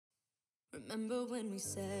Remember when we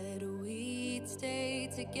said we'd stay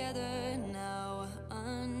together now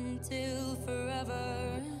until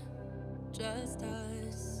forever? Just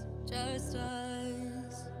us, just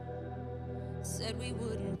us. Said we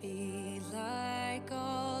wouldn't be like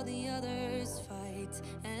all the others, fight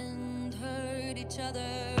and hurt each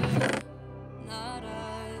other. Not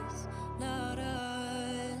us, not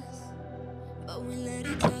us. But we let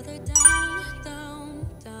each other down, down,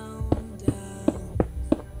 down, down.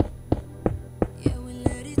 Yeah, we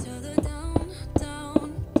let each other down,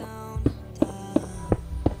 down, down, down.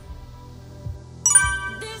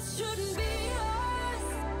 This shouldn't be us.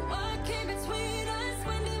 What came between us?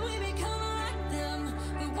 When did we become like them?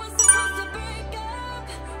 We weren't supposed to break up,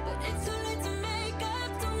 but it's too late to make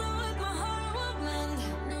up. Don't know what my heart will mend.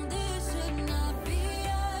 No, this should not be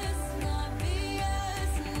us, not be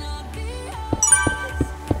us, not be us.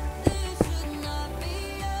 This should not be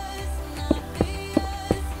us, not be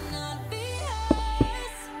us, not be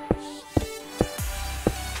us.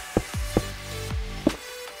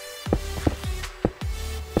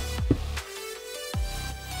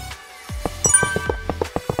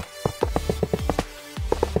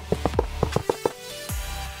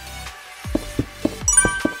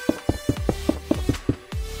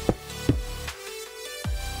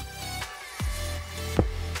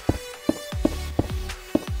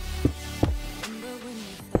 Remember when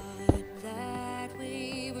we thought that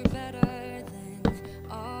we were better than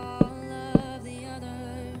all of the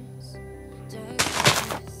others? Just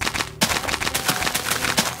us,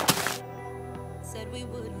 said we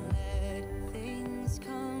wouldn't let things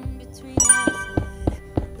come between us.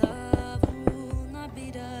 Let love rule, not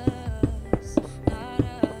beat us. Not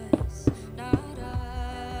us, not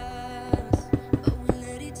us. But we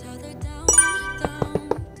let each other down, down,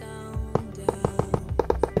 down, down.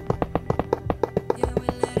 Yeah, we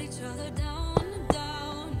let each other down,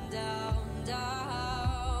 down, down,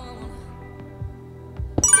 down.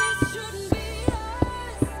 This shouldn't be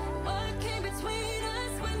us. What came between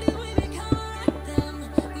us? When did we become like them?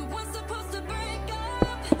 We weren't supposed to break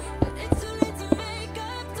up, but it's too late to make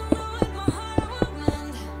up. Don't know what my heart will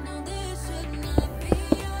mend. No, this should not be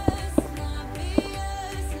us, not be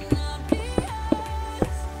us, not be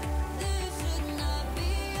us. This should not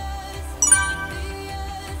be us, not be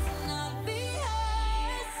us, not be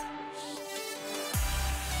us.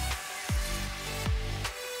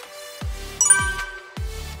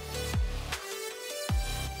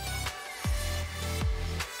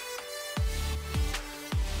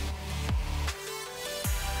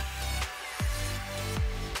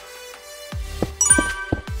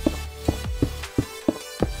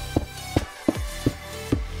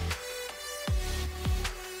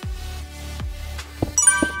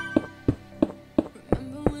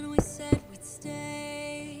 Remember when we said we'd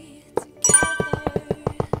stay together?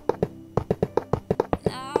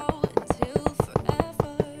 Now until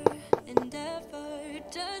forever and ever.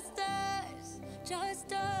 Just us,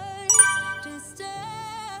 just us, just us.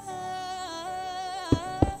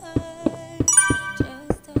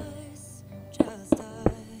 Just us, just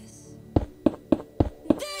us.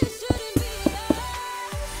 This shouldn't be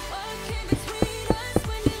us. What came between us?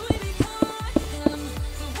 When did we become like them?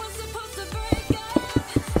 We weren't supposed to break up,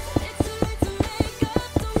 but it's too late to make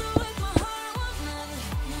up. Don't know what my heart will mend.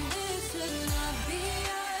 No, this should not be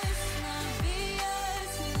us, not be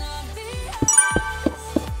us, not be us.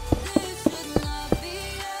 This should not be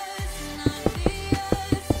us, not be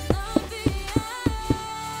us, not be us.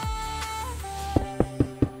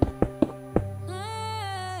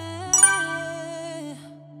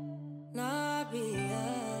 Not be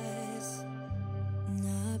us,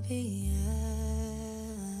 not be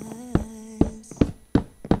us.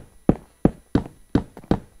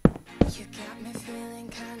 You got me feeling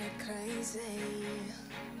kinda crazy.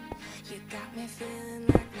 You got me feeling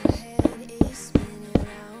like my head is spinning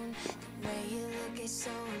round. The way you look is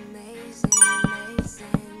so amazing,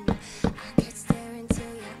 amazing. I could stare into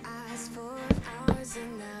your eyes for hours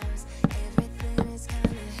and hours. Everything is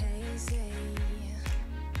kinda hazy.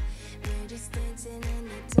 We're just dancing in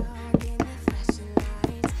the dark in the flashing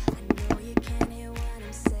lights. I know you can't hear what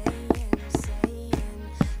I'm saying,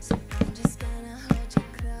 so I'm just gonna hold you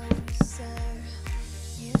closer.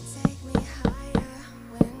 You take me higher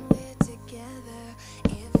when we're together.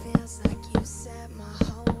 It feels like you set my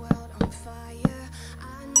whole world on fire.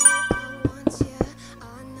 I know I want you, I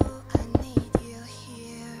know I need you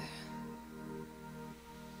here.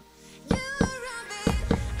 You're around me,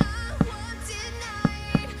 I want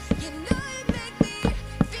tonight. You know you make me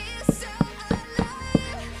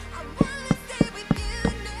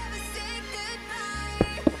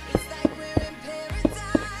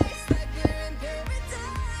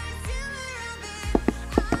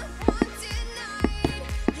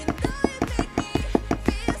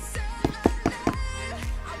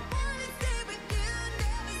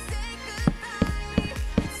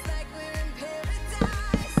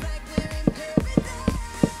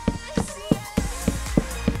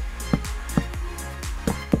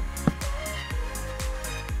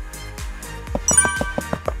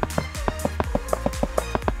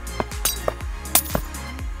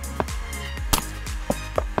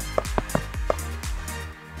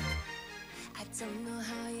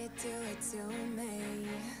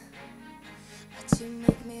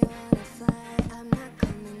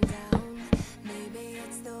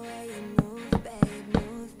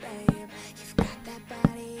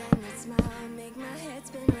I'll make my head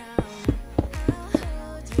spin round. I'll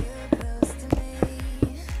hold you close to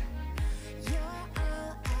me. You're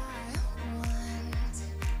all I want.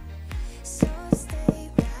 So stay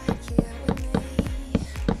right here with me.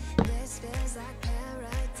 This feels like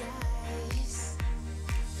paradise.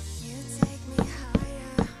 You take me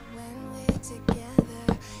higher when we're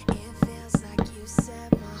together. It feels like you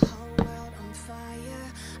set my whole world on fire.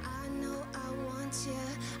 I know I want you.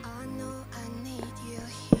 I know I need you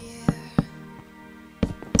here.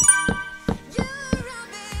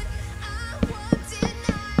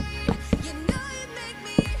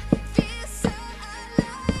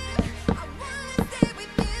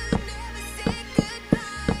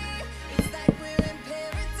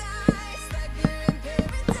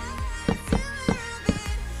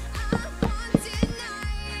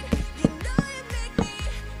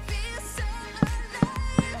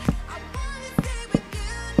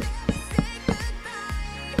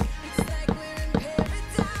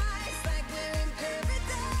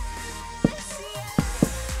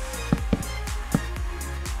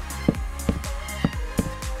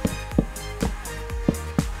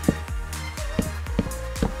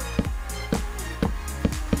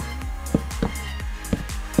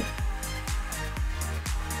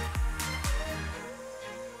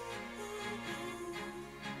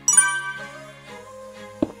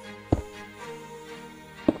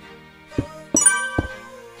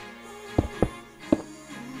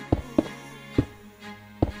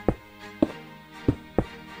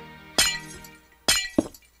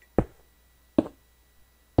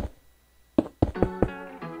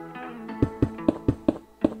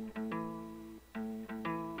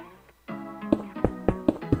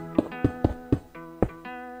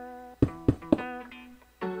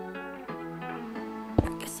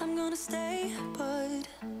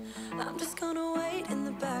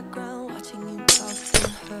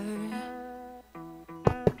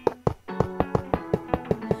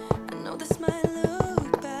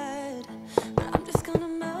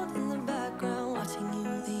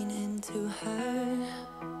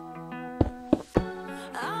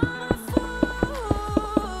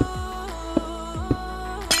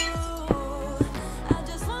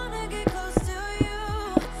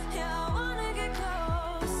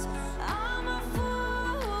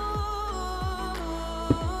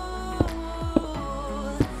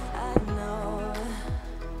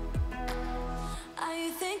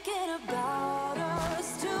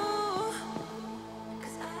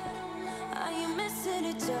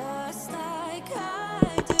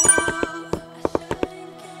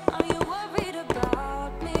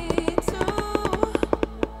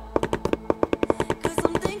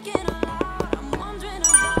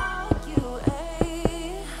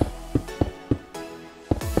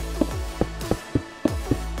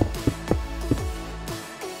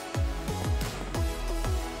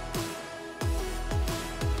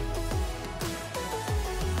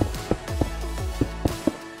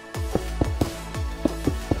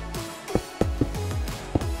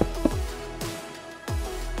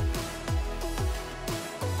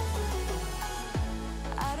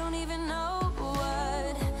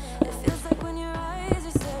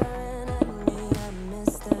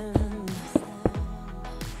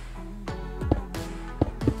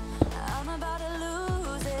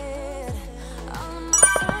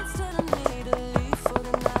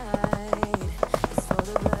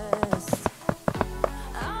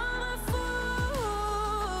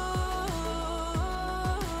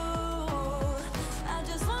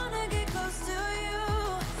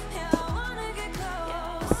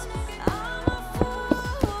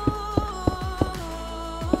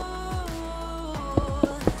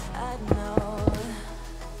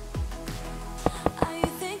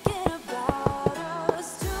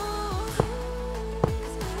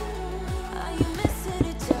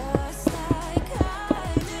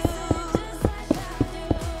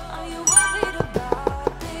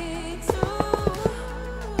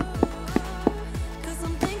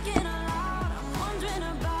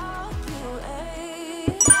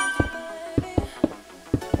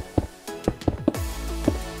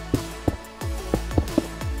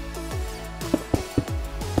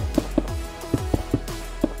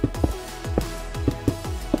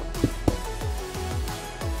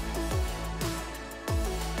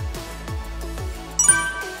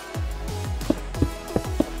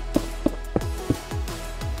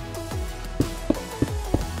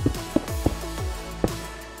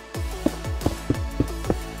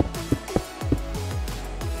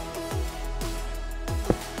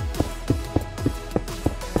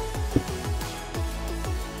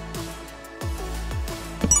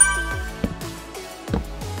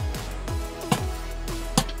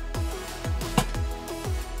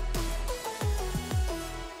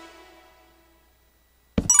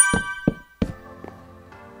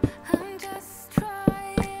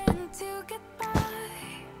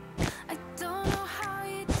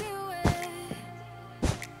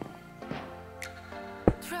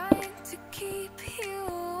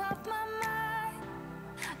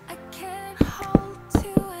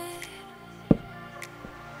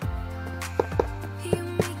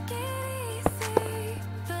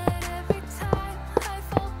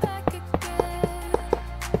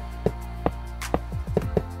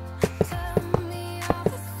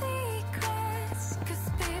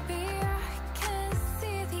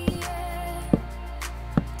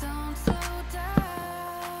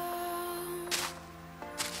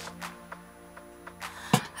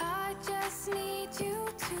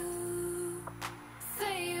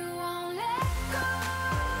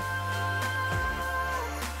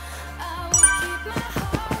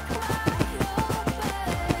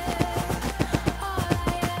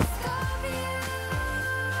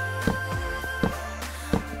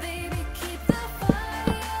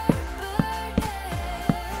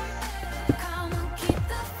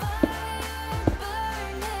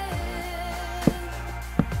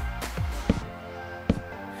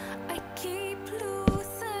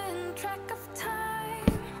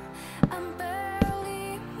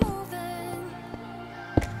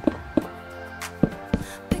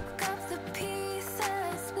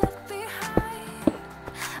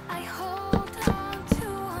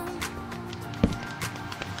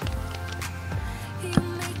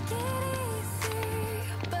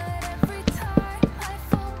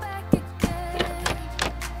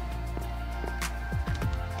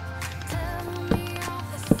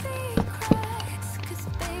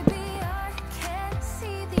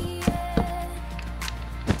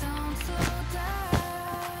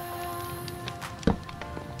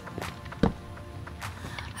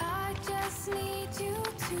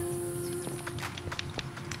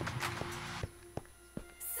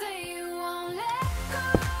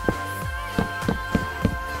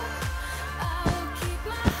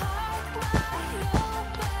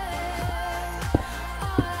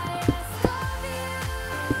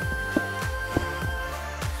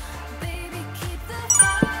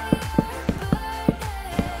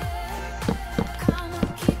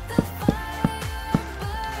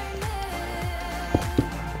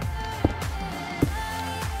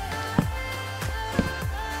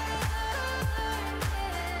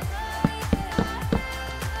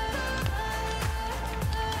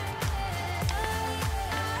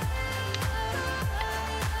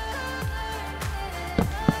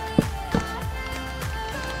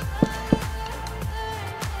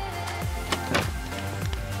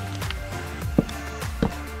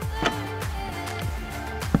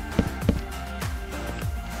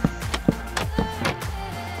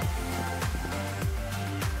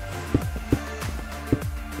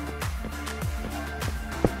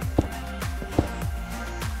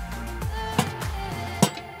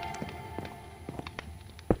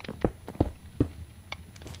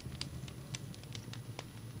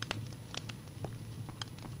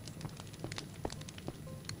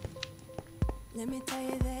 Let me tell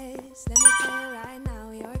you this, let me tell you right now,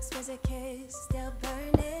 your exquisite kiss still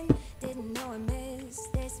burning. Didn't know I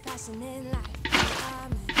missed this passion in life.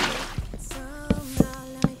 I'm addicted somehow.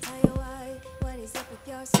 Let me tell you what is up with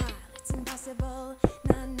your smile? It's impossible,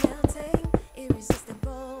 not melting,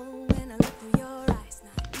 irresistible. When I look through your eyes,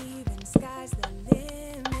 not even sky's the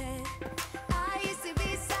limit. I used to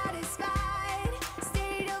be satisfied,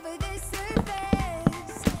 stayed over the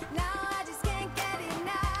surface. Now I just can't get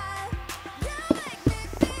enough. You make me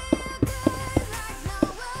feel good like no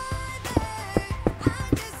other. I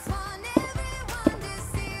just want everyone to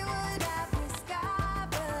see what I've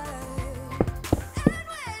discovered. And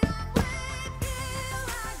when I'm with you,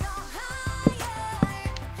 I go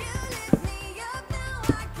higher. You lift me up, now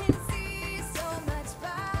I can see so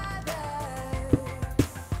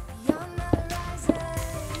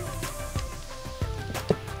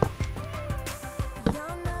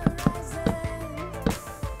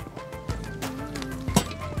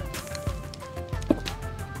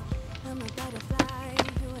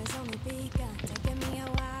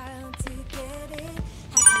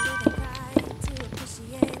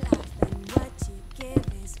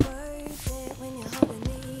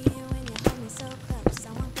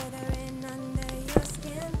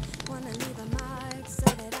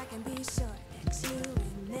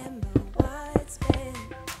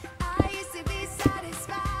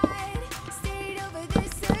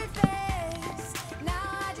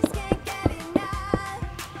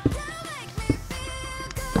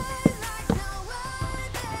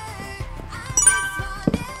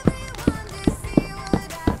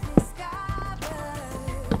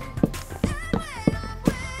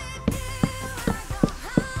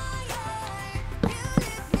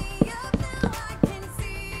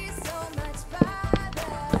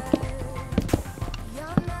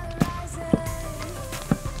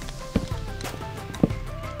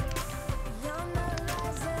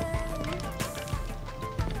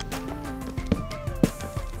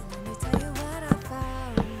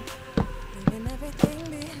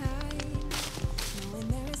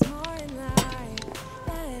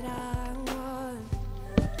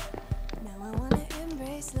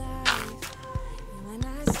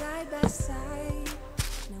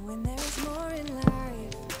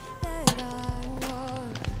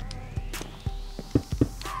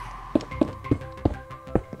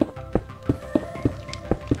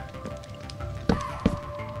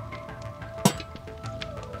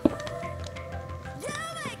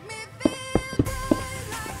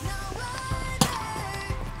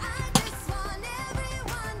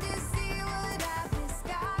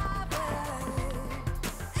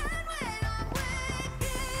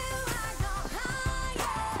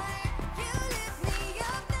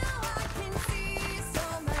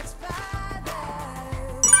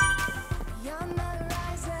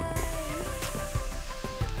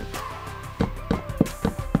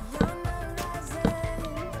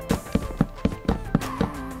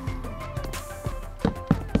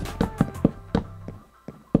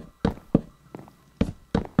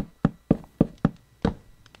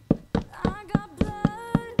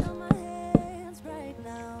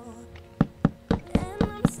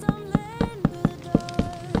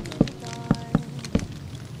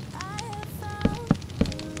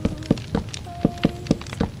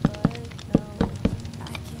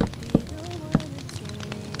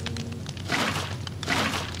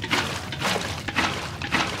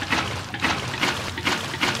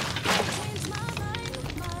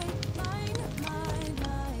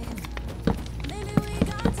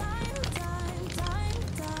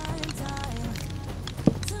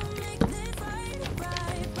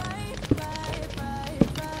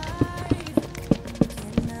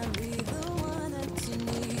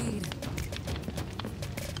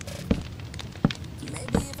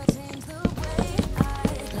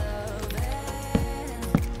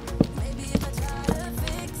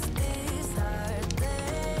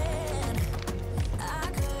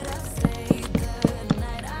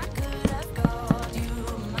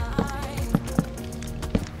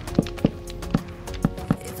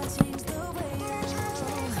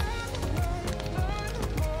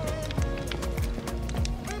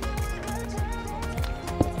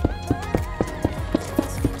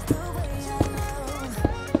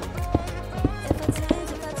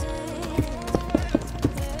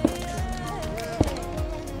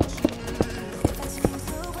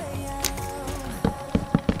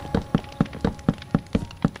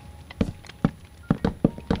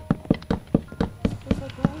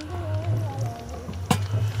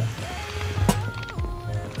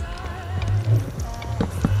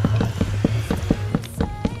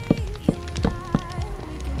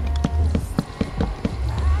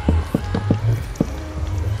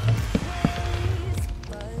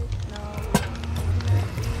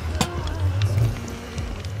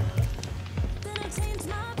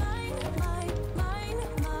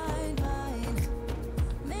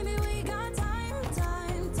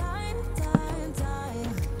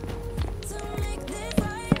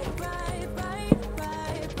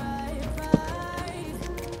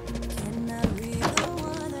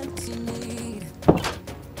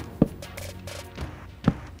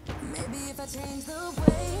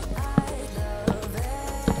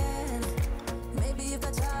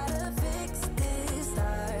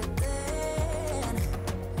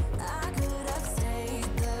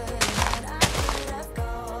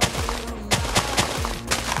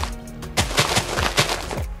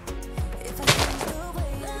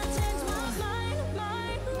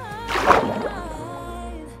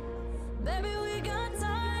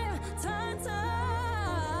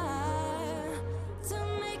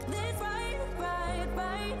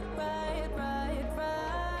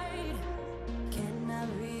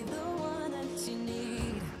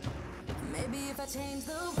change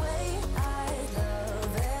the